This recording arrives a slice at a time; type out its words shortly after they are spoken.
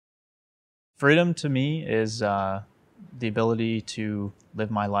Freedom to me is the ability to live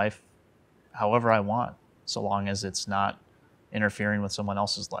my life however I want, so long as it's not interfering with someone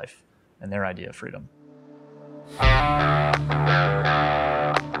else's life and their idea of freedom.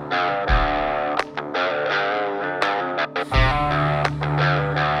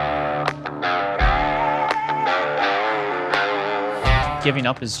 Giving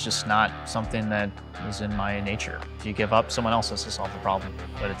up is just not something that is in my nature. If you give up, someone else has to solve the problem,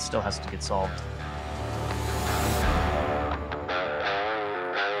 but it still has to get solved.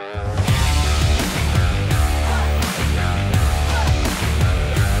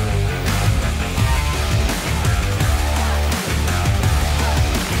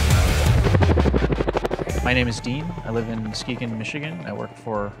 My name is Dean. I live in Muskegon, Michigan. I work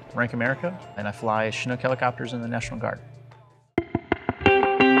for RENK America, and I fly Chinook helicopters in the National Guard.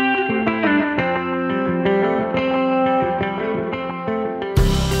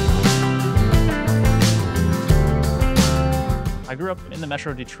 I grew up in the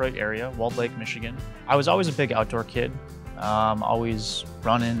Metro Detroit area, Walled Lake, Michigan. I was always a big outdoor kid, always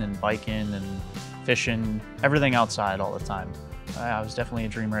running and biking and fishing, everything outside all the time. I was definitely a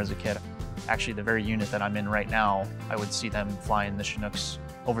dreamer as a kid. Actually, the very unit that I'm in right now, I would see them flying the Chinooks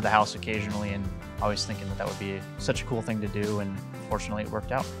over the house occasionally, and always thinking that that would be such a cool thing to do, and fortunately it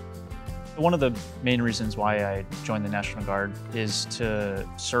worked out. One of the main reasons why I joined the National Guard is to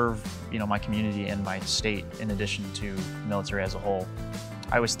serve, my community and my state in addition to the military as a whole.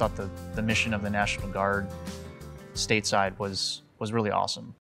 I always thought the mission of the National Guard stateside was really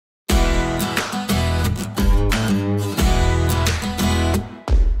awesome.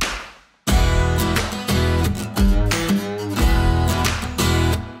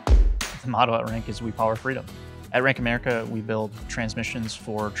 The motto at RENK is "We Power Freedom." At RENK America, we build transmissions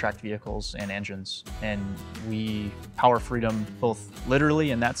for tracked vehicles and engines, and we power freedom both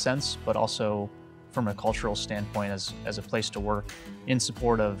literally in that sense, but also from a cultural standpoint as a place to work in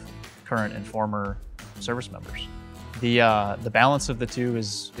support of current and former service members. The balance of the two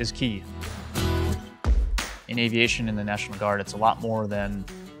is key. In aviation in the National Guard, it's a lot more than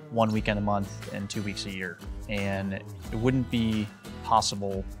 1 weekend a month and 2 weeks a year, and it wouldn't be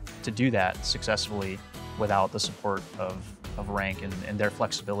possible to do that successfully without the support of RENK and their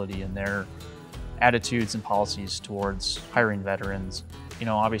flexibility and their attitudes and policies towards hiring veterans.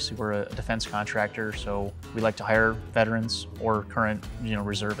 Obviously we're a defense contractor, so we like to hire veterans or current,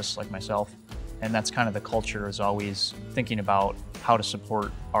 reservists like myself. And that's kind of the culture, is always thinking about how to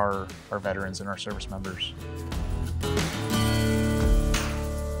support our veterans and our service members.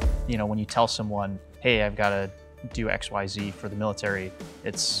 When you tell someone, hey, I've got to do XYZ for the military,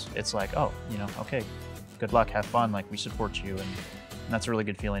 it's like, oh, okay, good luck, have fun, like, we support you, and that's a really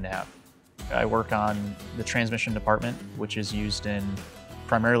good feeling to have. I work on the transmission department, which is used in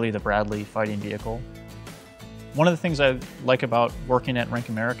primarily the Bradley fighting vehicle. One of the things I like about working at RENK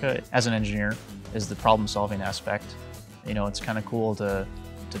America as an engineer is the problem-solving aspect. It's kind of cool to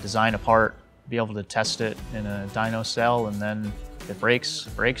design a part, be able to test it in a dyno cell, and then if it breaks,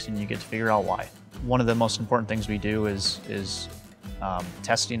 and you get to figure out why. One of the most important things we do is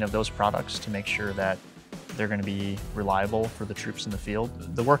testing of those products to make sure that they're going to be reliable for the troops in the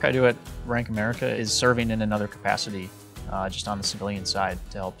field. The work I do at RENK America is serving in another capacity, just on the civilian side,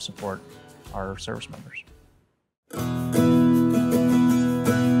 to help support our service members.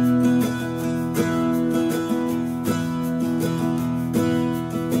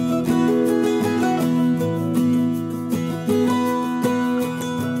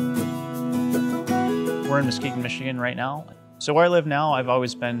 We're in Muskegon, Michigan right now. So where I live now, I've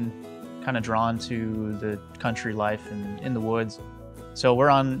always been kind of drawn to the country life and in the woods. So we're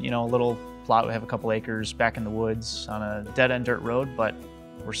on, a little plot. We have a couple acres back in the woods on a dead-end dirt road, but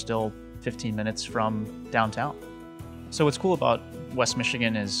we're still 15 minutes from downtown. So what's cool about West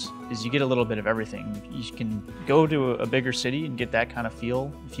Michigan is you get a little bit of everything. You can go to a bigger city and get that kind of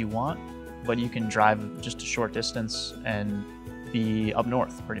feel if you want, but you can drive just a short distance and be up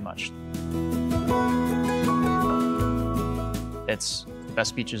north pretty much. It's the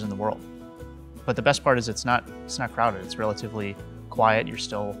best beaches in the world. But the best part is it's not crowded. It's relatively quiet. You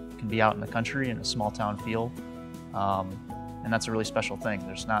still can be out in the country in a small town feel. And that's a really special thing.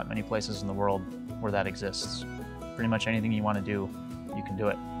 There's not many places in the world where that exists. Pretty much anything you want to do, you can do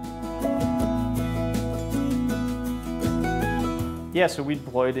it. Yeah, so we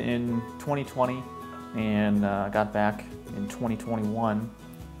deployed in 2020 and got back in 2021.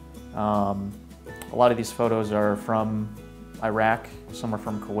 A lot of these photos are from Iraq, some are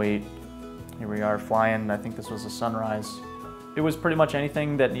from Kuwait. Here we are flying, I think this was a sunrise. It was pretty much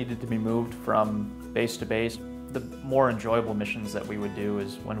anything that needed to be moved from base to base. The more enjoyable missions that we would do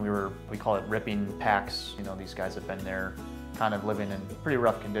is when we call it ripping packs. You know, these guys have been there kind of living in pretty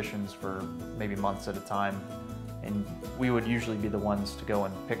rough conditions for maybe months at a time. And we would usually be the ones to go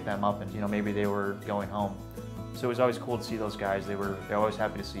and pick them up, and you know, maybe they were going home. So it was always cool to see those guys. They're always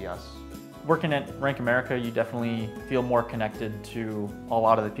happy to see us. Working at RENK America, you definitely feel more connected to a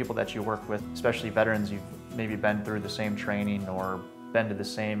lot of the people that you work with, especially veterans. You've maybe been through the same training or been to the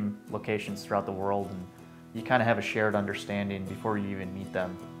same locations throughout the world, and you kind of have a shared understanding before you even meet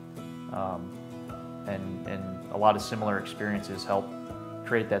them. And a lot of similar experiences help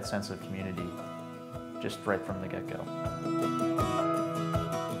create that sense of community just right from the get-go.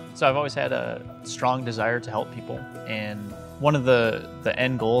 So I've always had a strong desire to help people, and one of the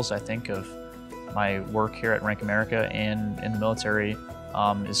end goals, I think, of my work here at RENK America and in the military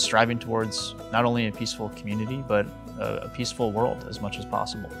is striving towards not only a peaceful community, but a peaceful world as much as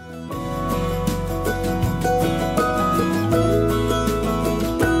possible.